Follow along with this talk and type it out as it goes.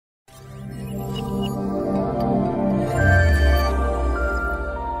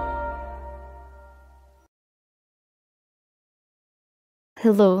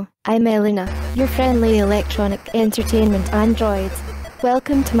Hello, I'm Elena, your friendly electronic entertainment android.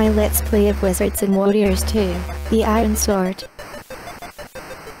 Welcome to my Let's Play of Wizards and Warriors 2, the Ironsword.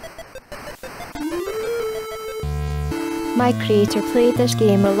 My creator played this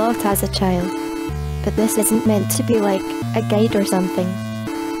game a lot as a child, but this isn't meant to be like a guide or something.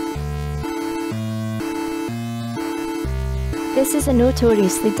 This is a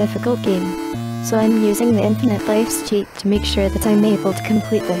notoriously difficult game, so I'm using the infinite lives cheat to make sure that I'm able to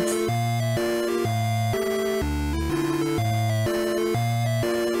complete this.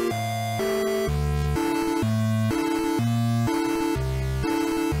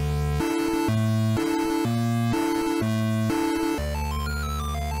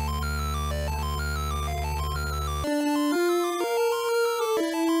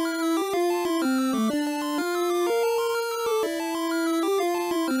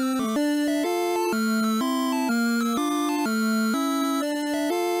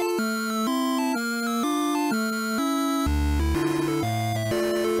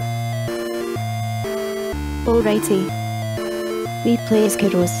 Alrighty. We play as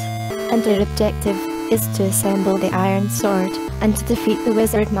Kuros, and our objective is to assemble the Iron Sword and to defeat the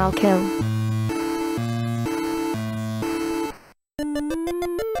wizard Malkil.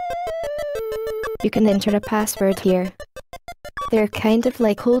 You can enter a password here. They're kind of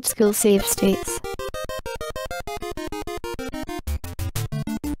like old school save states.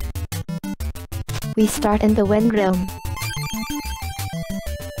 We start in the Wind Realm.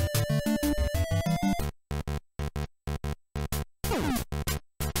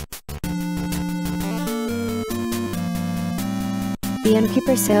 The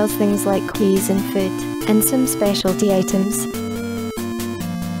innkeeper sells things like keys and food, and some specialty items.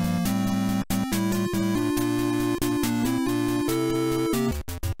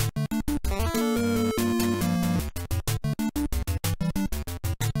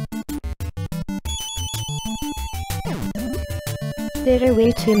 There are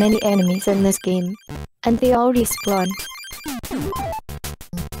way too many enemies in this game, and they all respawn.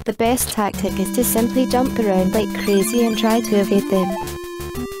 The best tactic is to simply jump around like crazy and try to evade them.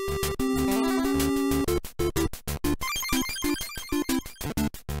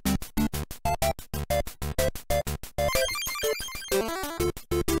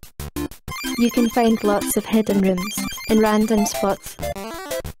 You can find lots of hidden rooms in random spots.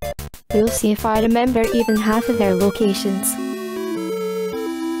 We'll see if I remember even half of their locations.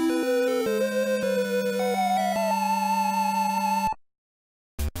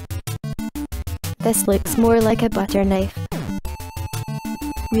 This looks more like a butter knife.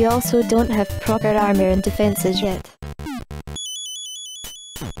 We also don't have proper armor and defenses yet.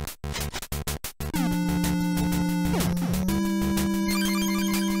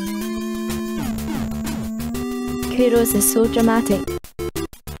 Kuros is so dramatic.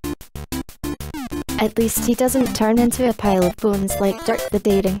 At least he doesn't turn into a pile of bones like Dirk the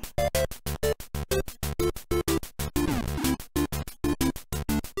Daring.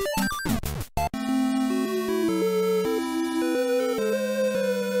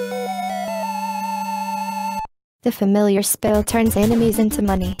 The familiar spell turns enemies into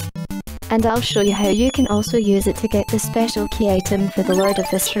money, and I'll show you how you can also use it to get the special key item for the Lord of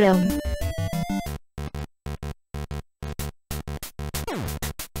this realm.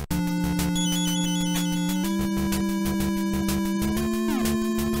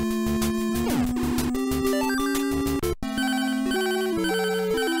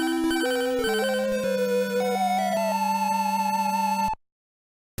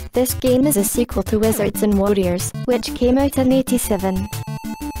 This game is a sequel to Wizards and Warriors, which came out in '87.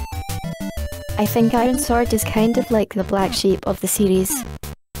 I think Ironsword is kind of like the black sheep of the series.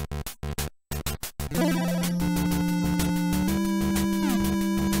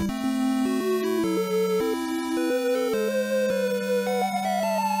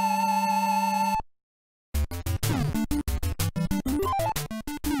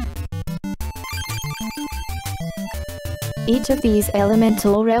 Each of these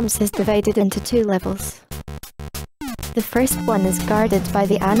elemental realms is divided into 2 levels. The first one is guarded by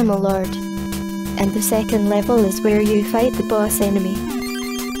the Animal Lord, and the second level is where you fight the boss enemy.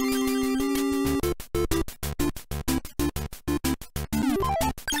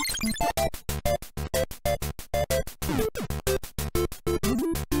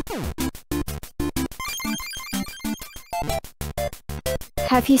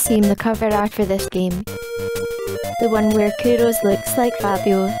 Have you seen the cover art for this game? The one where Kuros looks like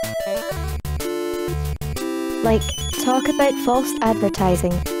Fabio. Like, talk about false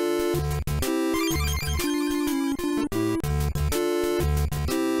advertising.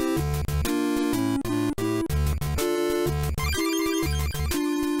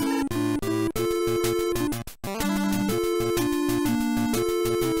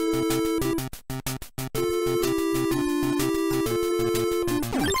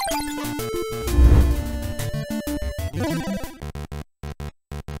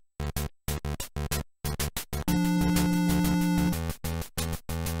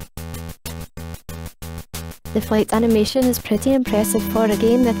 The flight animation is pretty impressive for a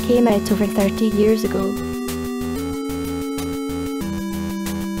game that came out over 30 years ago.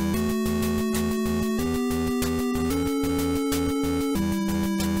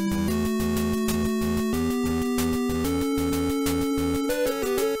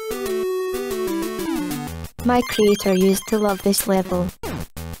 My creator used to love this level.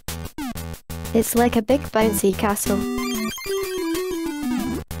 It's like a big bouncy castle.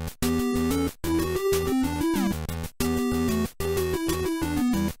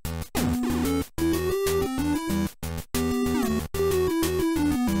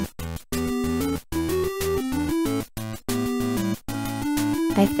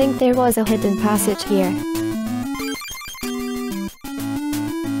 I think there was a hidden passage here.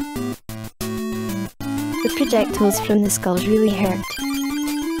 The projectiles from the skulls really hurt.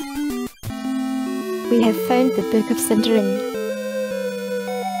 We have found the Book of Cinderin.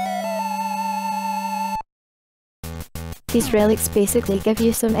 These relics basically give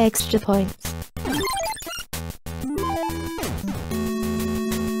you some extra points.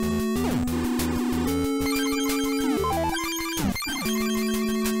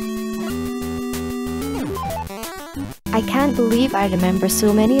 I can't believe I remember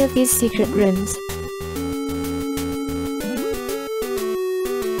so many of these secret rooms.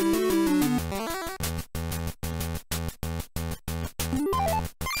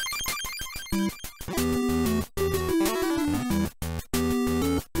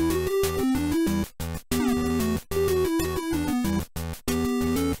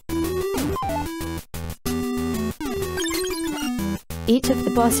 Each of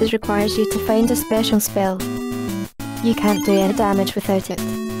the bosses requires you to find a special spell. You can't do any damage without it.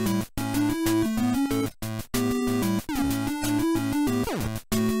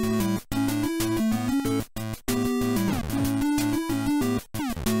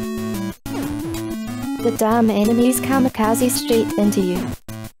 The damn enemies kamikaze straight into you.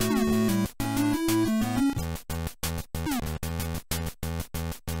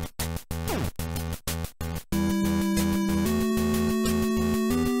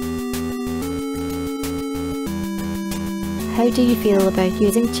 How do you feel about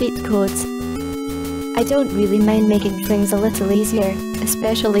using cheat codes? I don't really mind making things a little easier,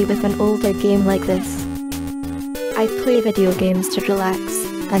 especially with an older game like this. I play video games to relax,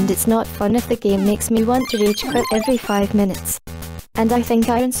 and it's not fun if the game makes me want to rage quit every 5 minutes. And I think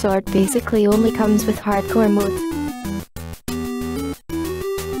Ironsword basically only comes with hardcore mode.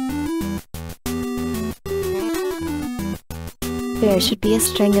 There should be a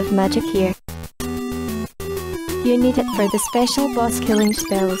string of magic here. You need it for the special boss killing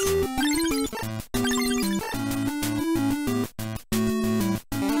spells.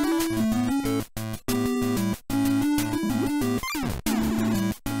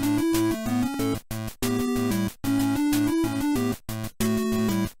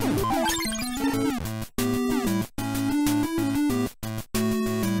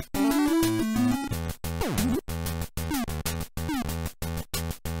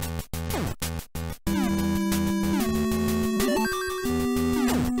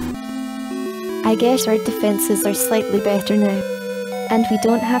 I guess our defenses are slightly better now. And we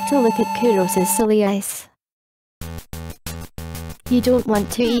don't have to look at Kuros's silly eyes. You don't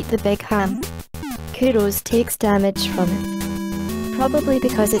want to eat the big ham. Kuros takes damage from it. Probably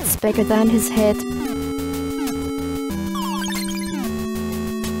because it's bigger than his head.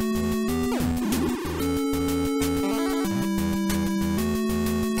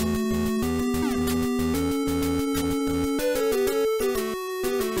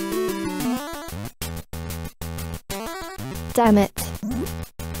 Damn it.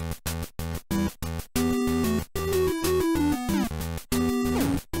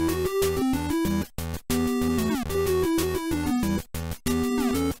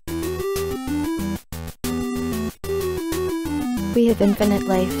 We have infinite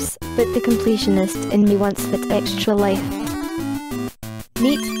lives, but the completionist in me wants that extra life.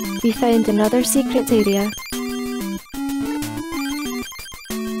 Neat, we found another secret area.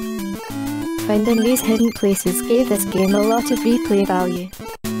 Finding these hidden places gave this game a lot of replay value.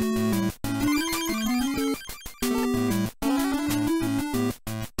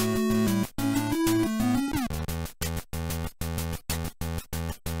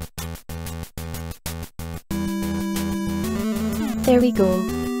 There we go.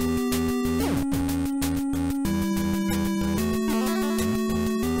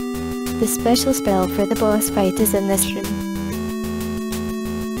 The special spell for the boss fight is in this room.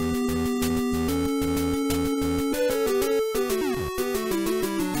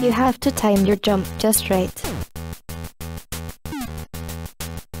 You have to time your jump just right.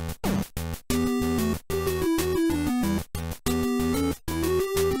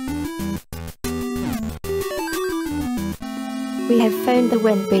 We have found the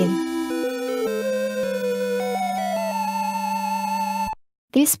Windbane.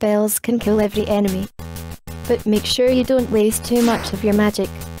 These spells can kill every enemy, but make sure you don't waste too much of your magic.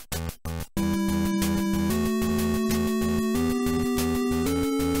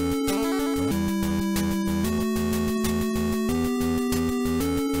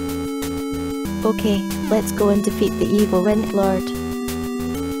 Okay, let's go and defeat the evil Wind Lord.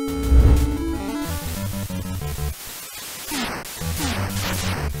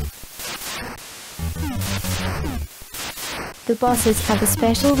 The bosses have a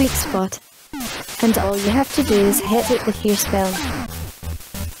special weak spot, and all you have to do is hit it with your spell.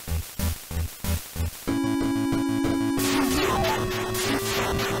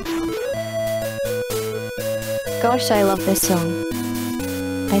 Gosh, I love this song.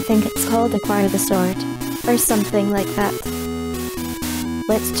 I think it's called Acquire the Sword, or something like that.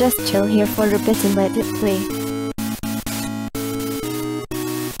 Let's just chill here for a bit and let it play.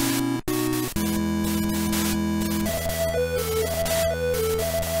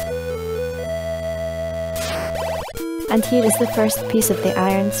 And here is the first piece of the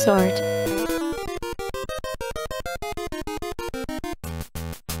Ironsword.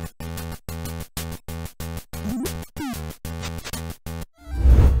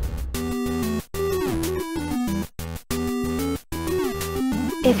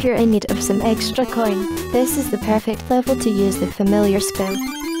 If you're in need of some extra coin, this is the perfect level to use the familiar spell.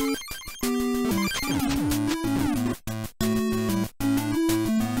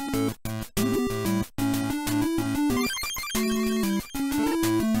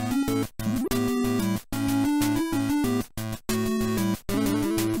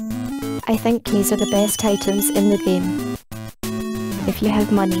 I think keys are the best items in the game. If you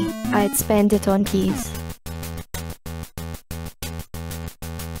have money, I'd spend it on keys.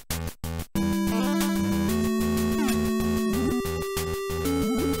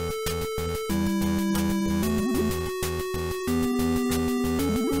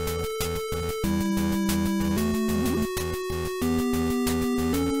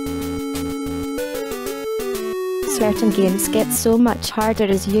 Certain games get so much harder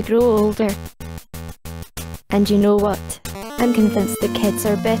as you grow older. And you know what? I'm convinced the kids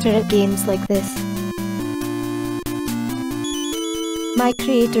are better at games like this. My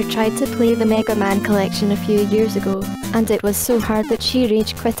creator tried to play the Mega Man collection a few years ago, and it was so hard that she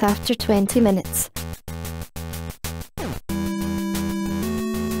rage quit after 20 minutes.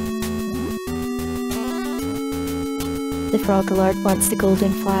 The Frog Lord wants the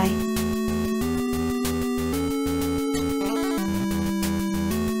golden fly.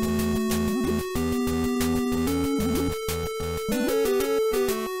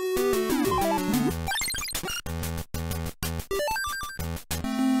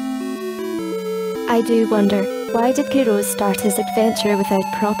 I do wonder, why did Kuros start his adventure without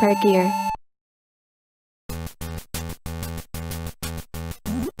proper gear?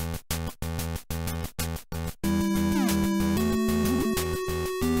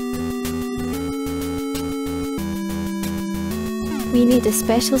 We need a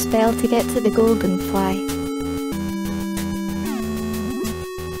special spell to get to the golden fly.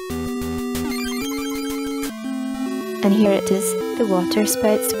 And here it is, the water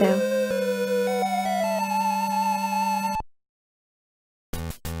spout spell.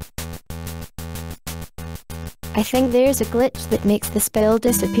 I think there's a glitch that makes the spell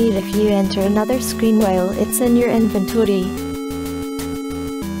disappear if you enter another screen while it's in your inventory.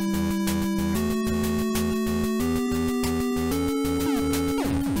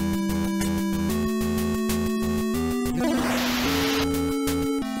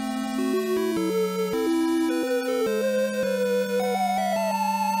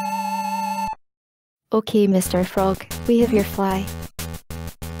 Okay, Mr. Frog, we have your fly.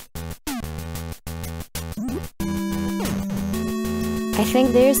 I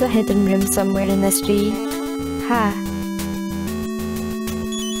think there's a hidden room somewhere in this tree. Ha!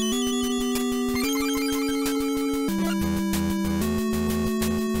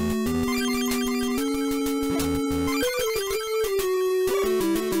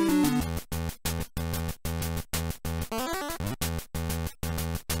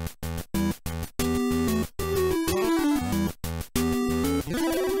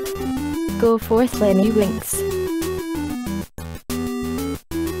 Go forth, Lemmy Winks.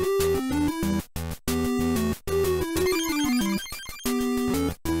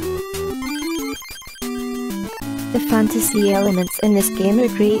 The fantasy elements in this game are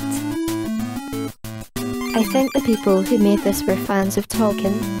great. I think the people who made this were fans of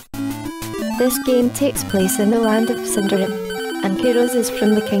Tolkien. This game takes place in the land of Sindarin, and Kuros is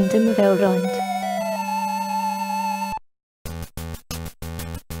from the kingdom of Elrond.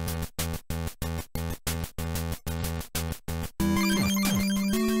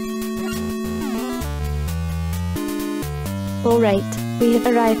 Alright, we have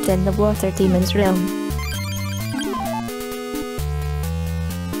arrived in the Water Demon's realm.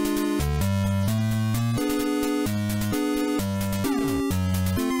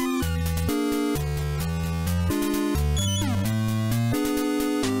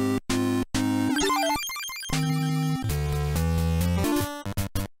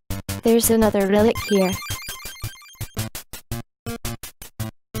 There's another relic here.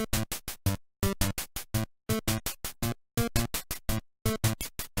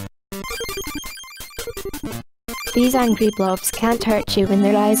 These angry blobs can't hurt you when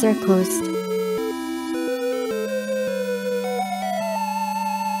their eyes are closed.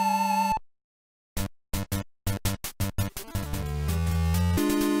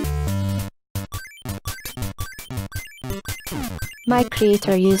 My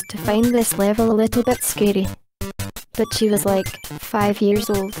creator used to find this level a little bit scary, but she was like 5 years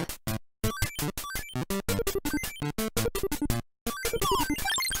old.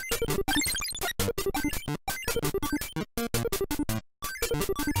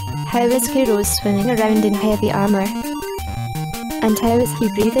 How is Heroes swimming around in heavy armor? And how is he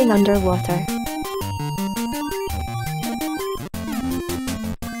breathing underwater?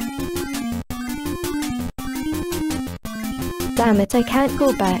 Damn it, I can't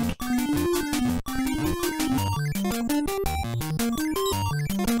go back.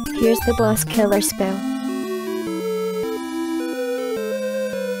 Here's the boss killer spell.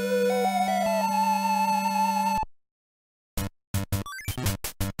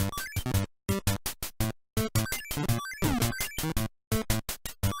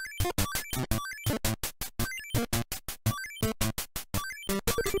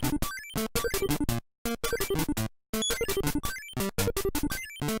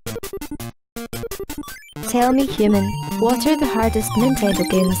 Tell me, human, what are the hardest Nintendo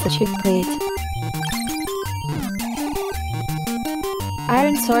games that you've played?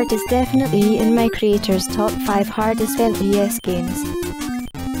 Ironsword is definitely in my creator's top 5 hardest NES games.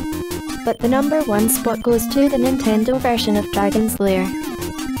 But the number 1 spot goes to the Nintendo version of Dragon's Lair.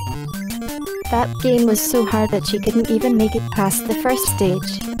 That game was so hard that she couldn't even make it past the first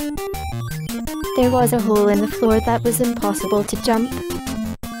stage. There was a hole in the floor that was impossible to jump.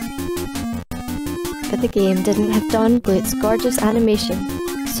 But the game didn't have Don Bluth's gorgeous animation,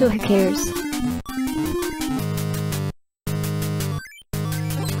 so who cares?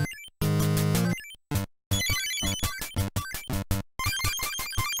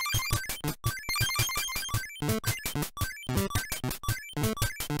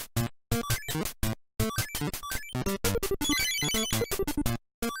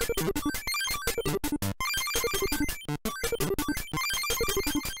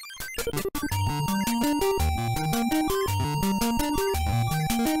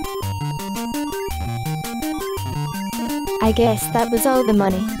 I guess that was all the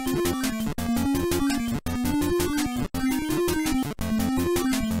money.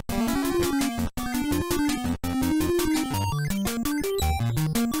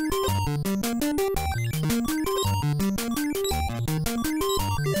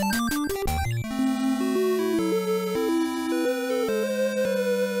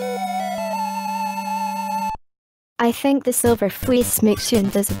 I think the silver fleece makes you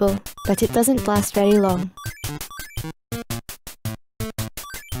invisible, but it doesn't last very long.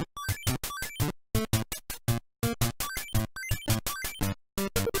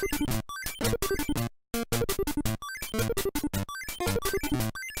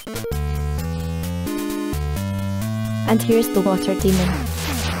 And here's the water demon.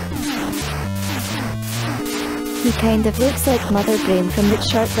 He kind of looks like Mother Brain from the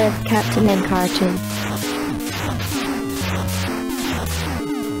short-lived Captain N cartoon.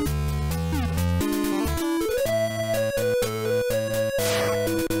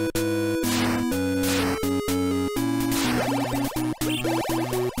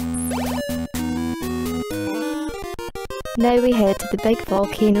 Now we head to the big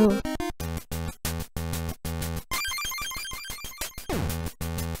volcano.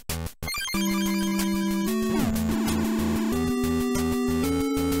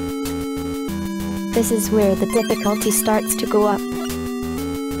 This is where the difficulty starts to go up.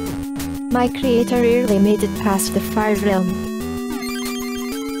 My creator rarely made it past the fire realm.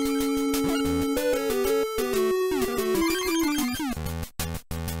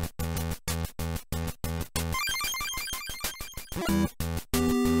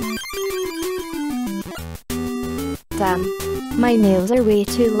 Damn, my nails are way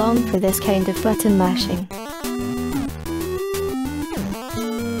too long for this kind of button mashing.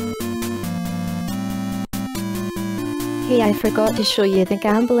 Hey, I forgot to show you the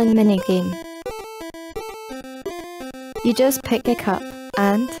gambling minigame. You just pick a cup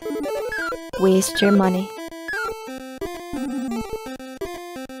and waste your money.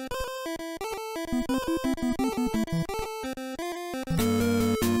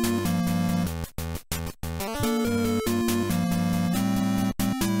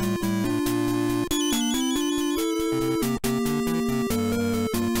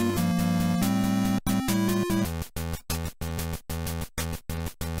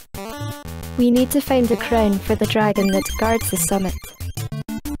 We need to find a crown for the dragon that guards the summit.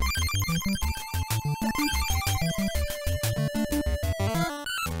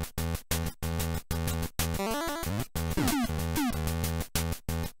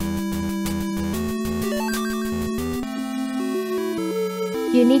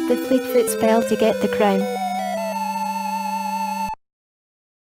 You need the Fleetfoot spell to get the crown.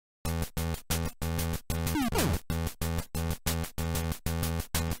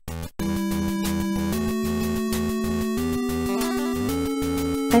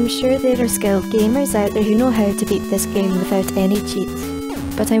 I'm sure there are skilled gamers out there who know how to beat this game without any cheats,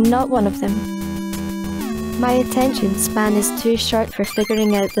 but I'm not one of them. My attention span is too short for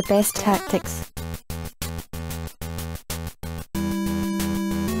figuring out the best tactics.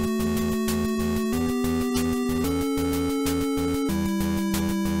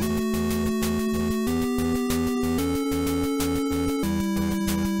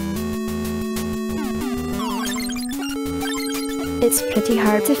 It's pretty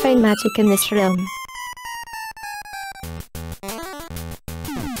hard to find magic in this realm.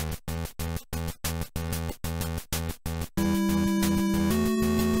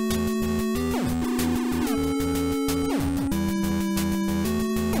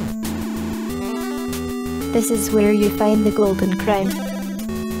 This is where you find the golden crown.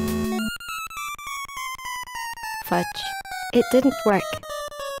 Fudge. It didn't work.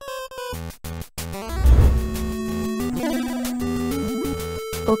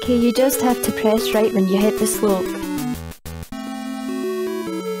 Okay, you just have to press right when you hit the slope.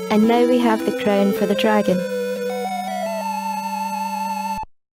 And now we have the crown for the dragon.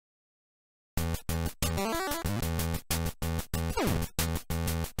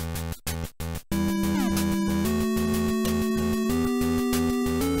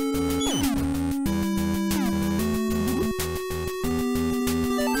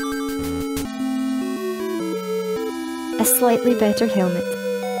 A slightly better helmet.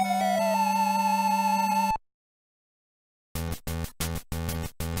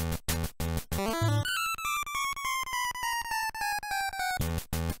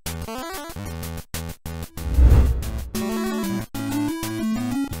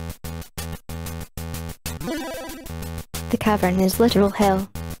 The cavern is literal hell.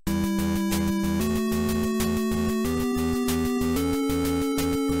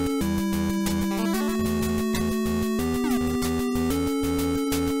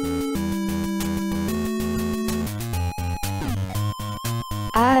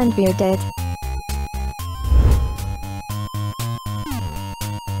 And we're dead.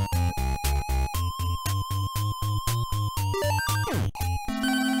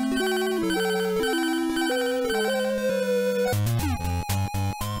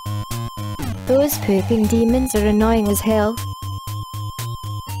 Those pooping demons are annoying as hell.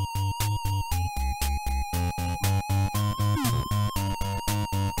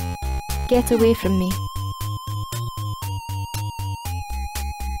 Get away from me.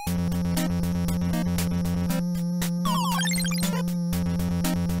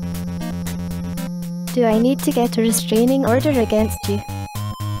 Do I need to get a restraining order against you?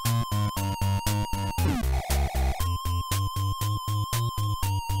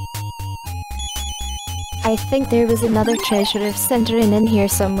 I think there was another treasure of Cinderin in here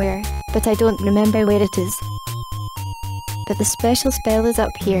somewhere, but I don't remember where it is. But the special spell is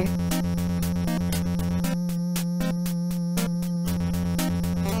up here.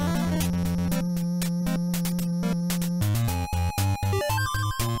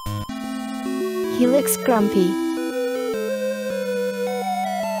 He looks grumpy.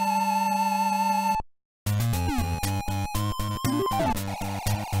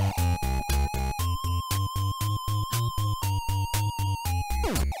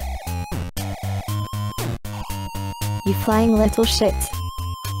 You flying little shit.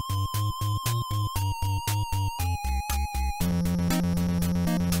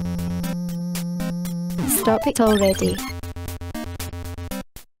 Stop it already.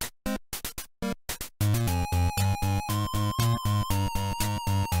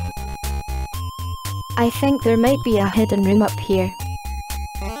 I think there might be a hidden room up here.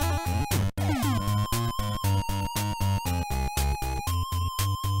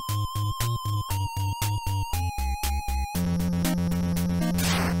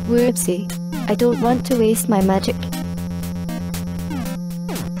 Whoopsie. I don't want to waste my magic.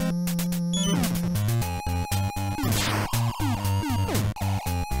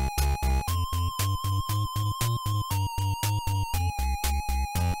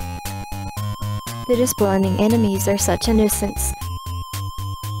 The respawning enemies are such a nuisance.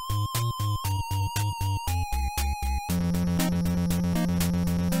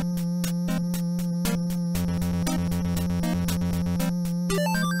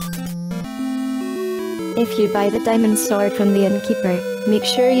 If you buy the diamond sword from the innkeeper, make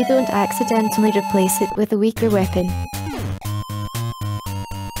sure you don't accidentally replace it with a weaker weapon.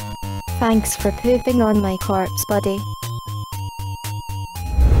 Thanks for pooping on my corpse, buddy.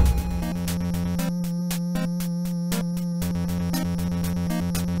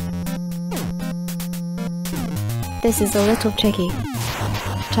 This is a little tricky.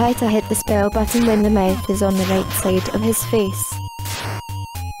 Try to hit the spell button when the mouth is on the right side of his face.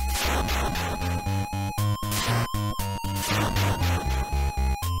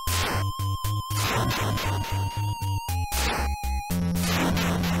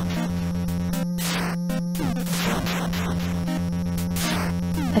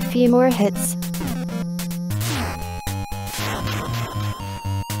 A few more hits.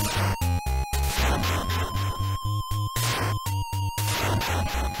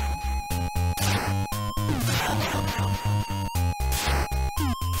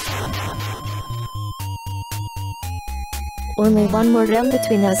 Only one more realm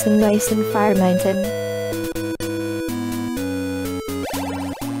between us and Ice and Fire Mountain.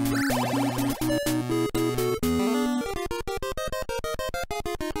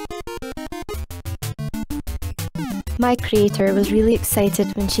 My creator was really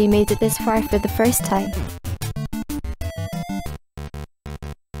excited when she made it this far for the first time.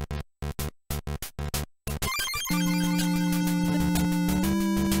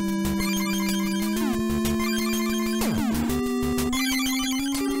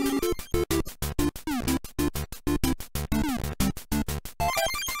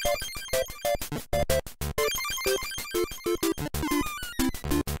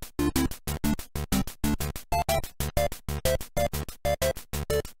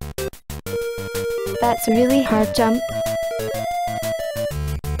 That's a really hard jump.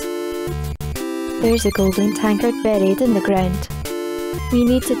 There's a golden tankard buried in the ground. We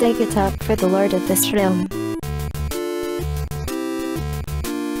need to dig it up for the lord of this realm.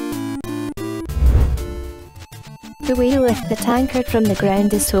 The way you lift the tankard from the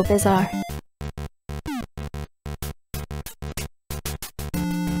ground is so bizarre.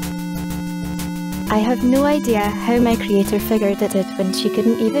 I have no idea how my creator figured it out when she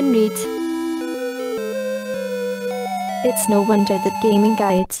couldn't even read. It's no wonder that gaming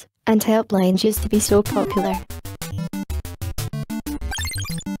guides and helplines used to be so popular.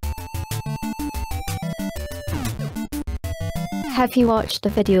 Have you watched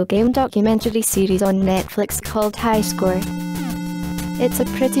the video game documentary series on Netflix called High Score? It's a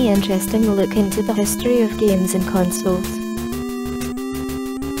pretty interesting look into the history of games and consoles.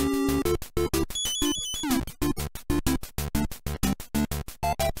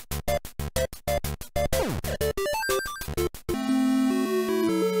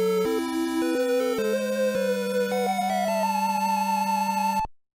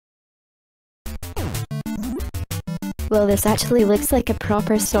 Well, this actually looks like a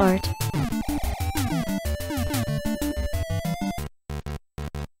proper sword.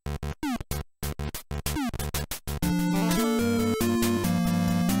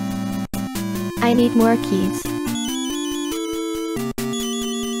 I need more keys.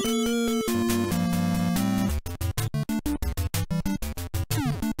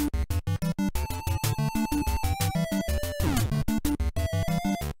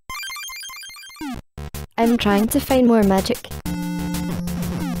 I'm trying to find more magic.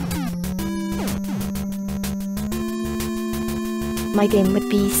 My game would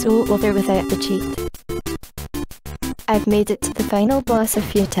be so over without the cheat. I've made it to the final boss a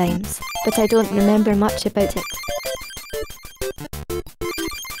few times, but I don't remember much about it.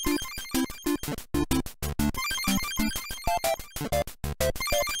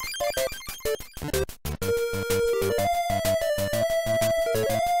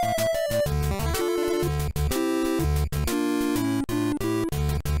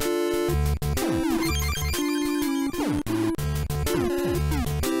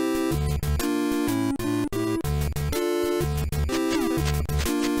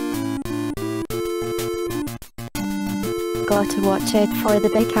 Gotta watch out for the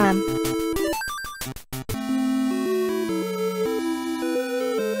big ham.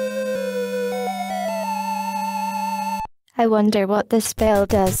 I wonder what this spell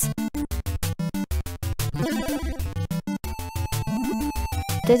does.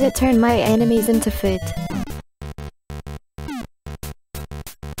 Did it turn my enemies into food?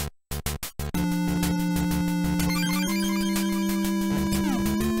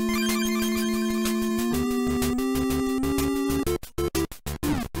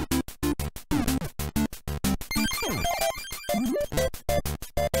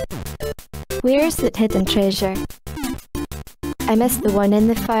 Where's that hidden treasure? I missed the one in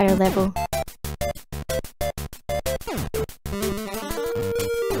the fire level.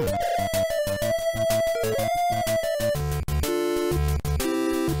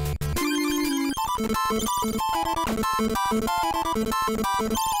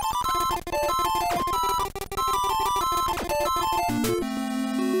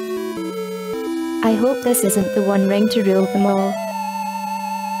 I hope this isn't the one ring to rule them all.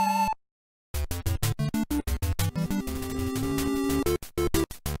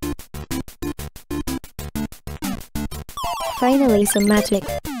 Finally, some magic.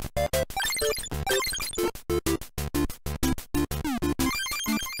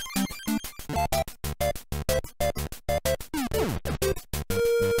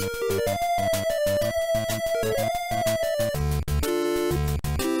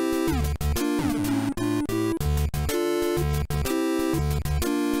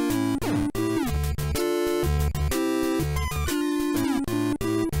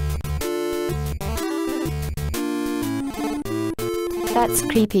 That's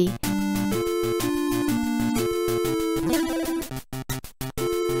creepy.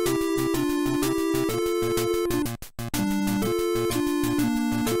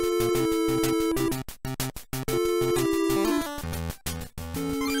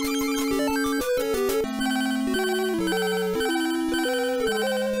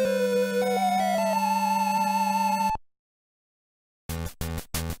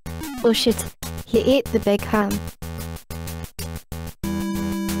 Oh shit, he ate the big ham.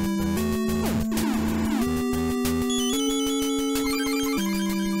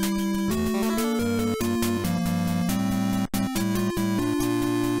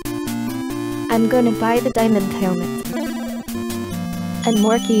 I'm gonna buy the diamond helmet. And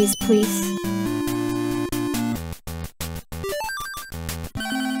more keys, please.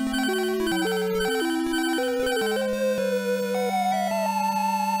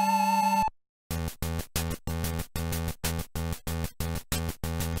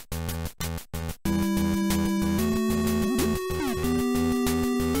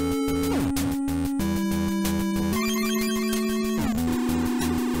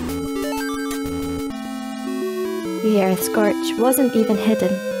 The earth scorch wasn't even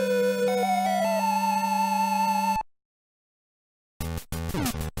hidden.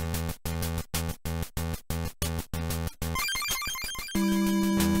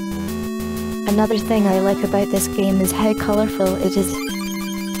 Another thing I like about this game is how colourful it is.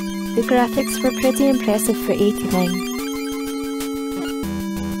 The graphics were pretty impressive for '89.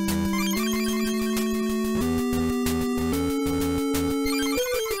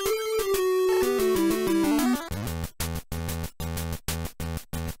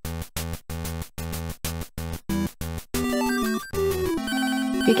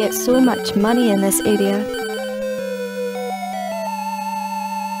 You get so much money in this area.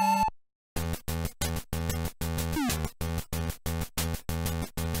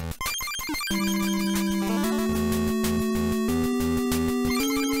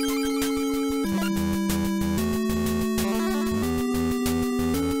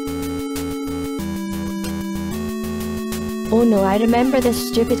 Oh no, I remember this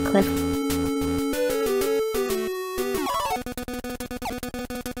stupid cliff.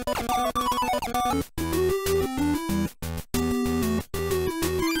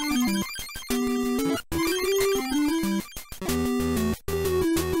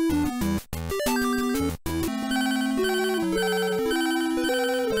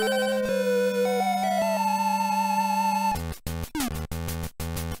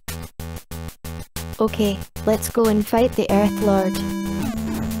 Okay, let's go and fight the Earth Lord.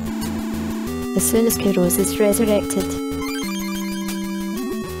 As soon as Kuros is resurrected.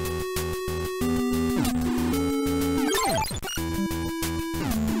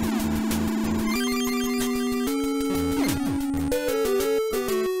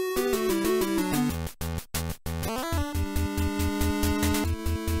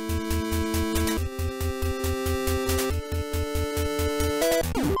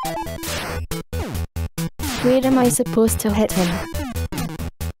 Where am I supposed to hit him?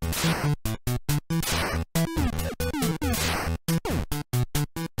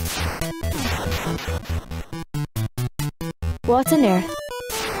 What on earth?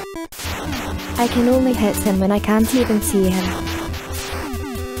 I can only hit him when I can't even see him.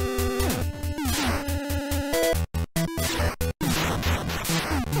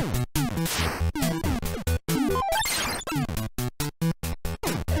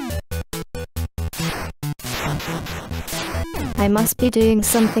 I must be doing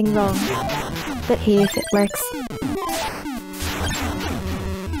something wrong. But hey, if it works.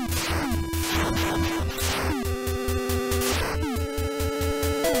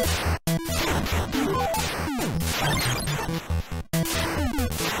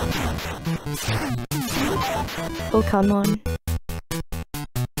 Oh, come on.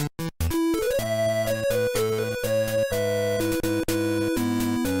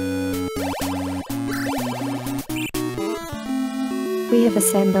 We have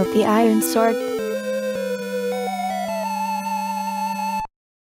assembled the Ironsword.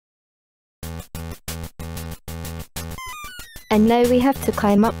 And now we have to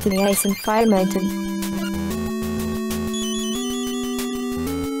climb up to the ice and fire mountain.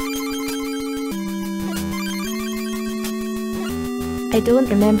 I don't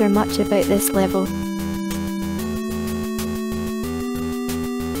remember much about this level.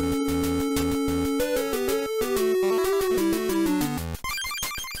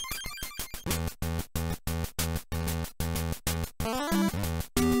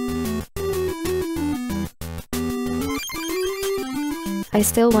 I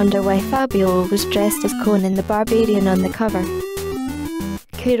still wonder why Fabio was dressed as Conan the Barbarian on the cover.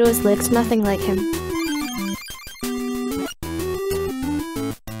 Kuros looks nothing like him.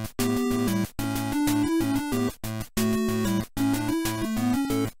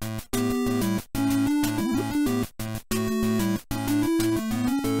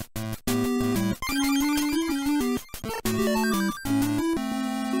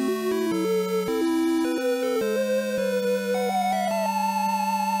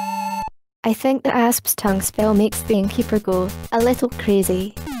 I think the asp's tongue spell makes the innkeeper go a little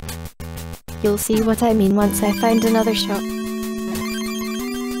crazy. You'll see what I mean once I find another shop.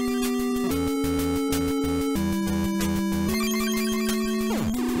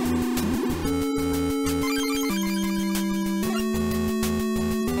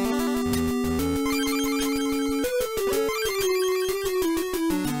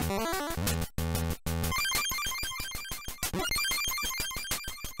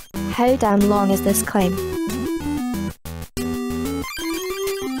 How damn long is this climb?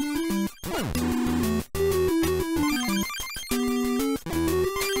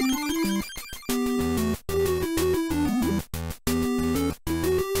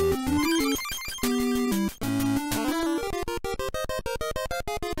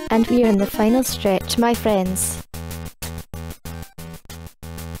 And we're in the final stretch, my friends.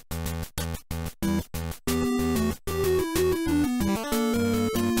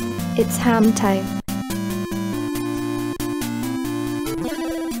 It's ham time.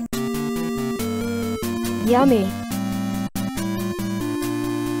 Yummy.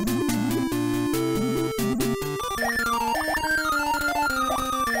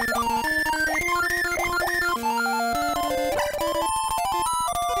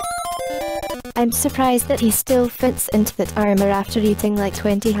 I'm surprised that he still fits into that armor after eating like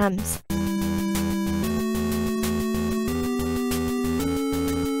 20 hams.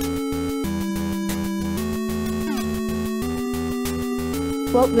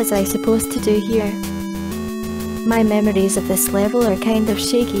 What was I supposed to do here? My memories of this level are kind of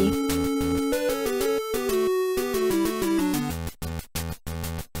shaky.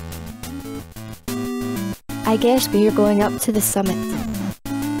 I guess we're going up to the summit.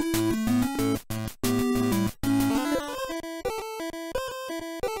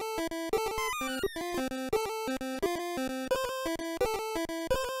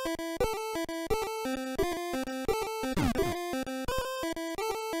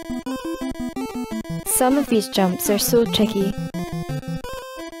 Some of these jumps are so tricky.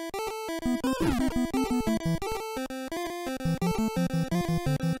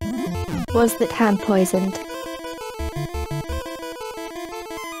 Was that ham poisoned?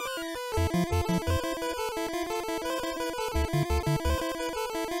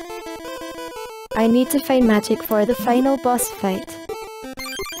 I need to find magic for the final boss fight.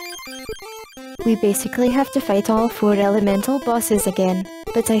 We basically have to fight all 4 elemental bosses again,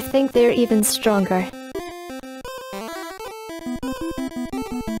 but I think they're even stronger.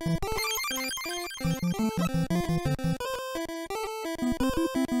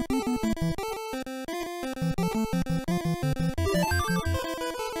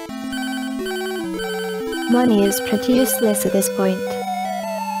 Money is pretty useless at this point.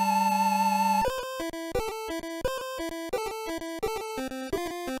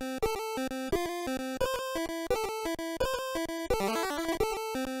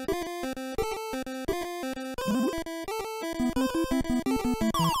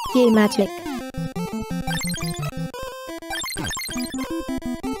 Yay, magic.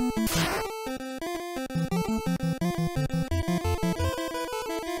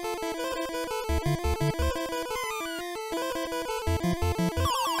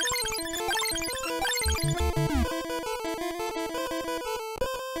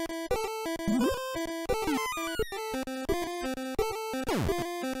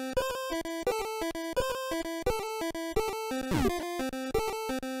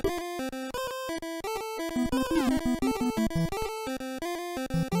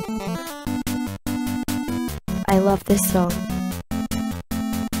 I love this song.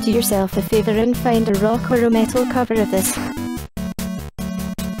 Do yourself a favor and find a rock or a metal cover of this.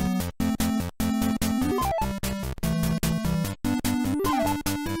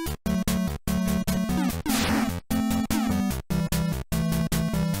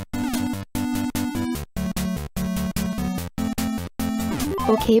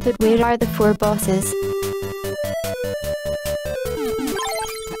 Okay, but where are the 4 bosses?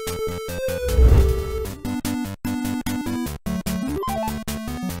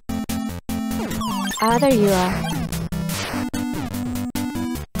 Ah, there you are.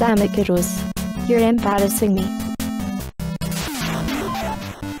 Damn it, Gyros. You're embarrassing me.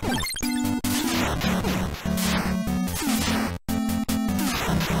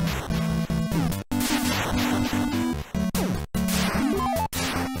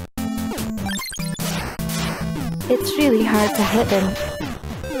 It's really hard to hit him.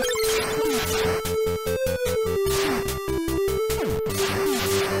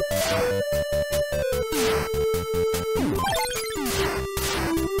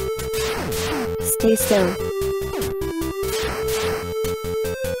 Stay still.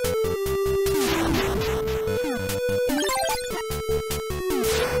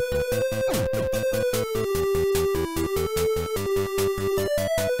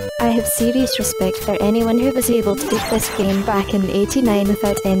 I have serious respect for anyone who was able to beat this game back in '89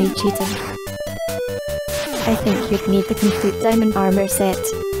 without any cheating. I think you'd need the complete diamond armor set,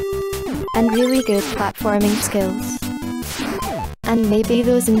 and really good platforming skills. And maybe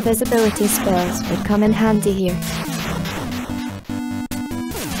those invisibility spells would come in handy here.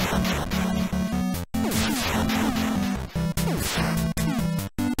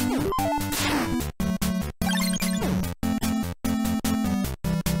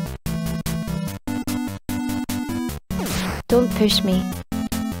 Don't push me.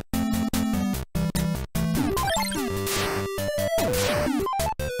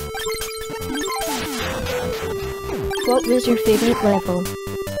 What was your favorite level?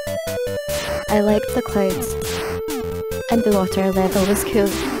 I liked the clouds. And the water level was cool.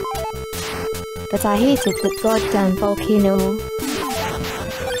 But I hated that goddamn volcano.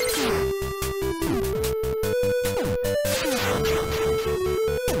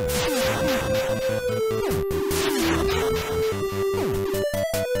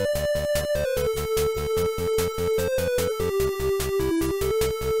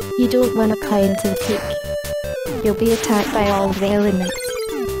 You don't want to climb to the peak. You'll be attacked by all of the elements.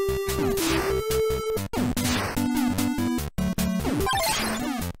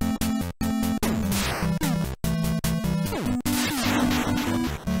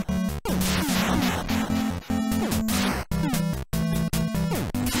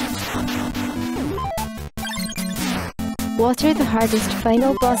 What are the hardest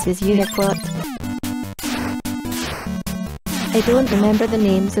final bosses you have fought? I don't remember the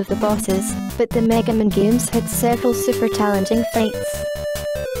names of the bosses, but the Mega Man games had several super challenging fights.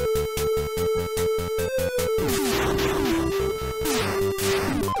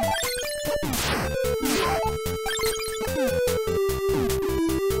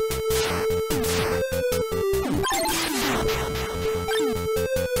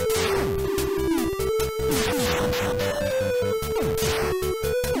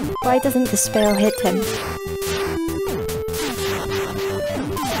 Why doesn't the spell hit him?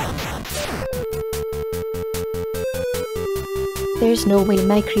 There's no way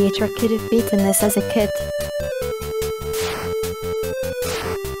my creator could have beaten this as a kid.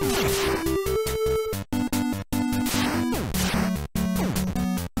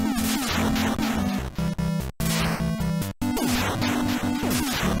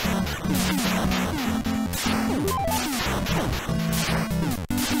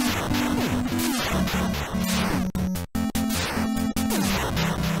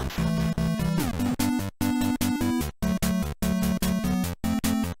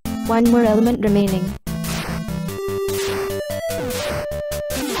 One more element remaining.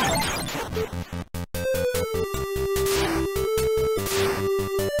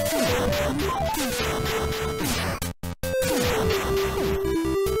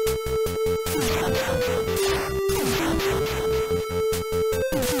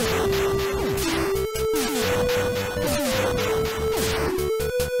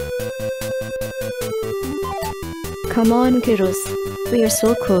 Come on, Kuros. We are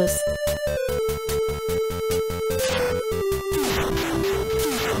so close.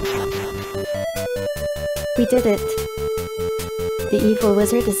 We did it. The evil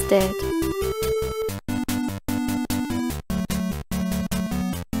wizard is dead.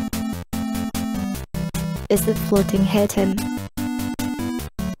 Is the floating head him?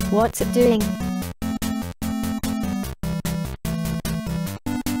 What's it doing?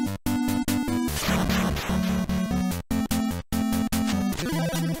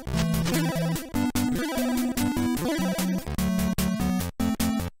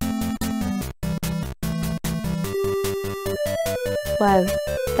 Wow,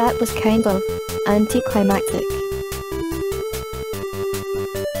 that was kind of anticlimactic.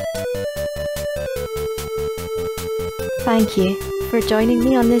 Thank you for joining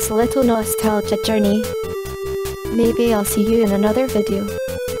me on this little nostalgia journey. Maybe I'll see you in another video.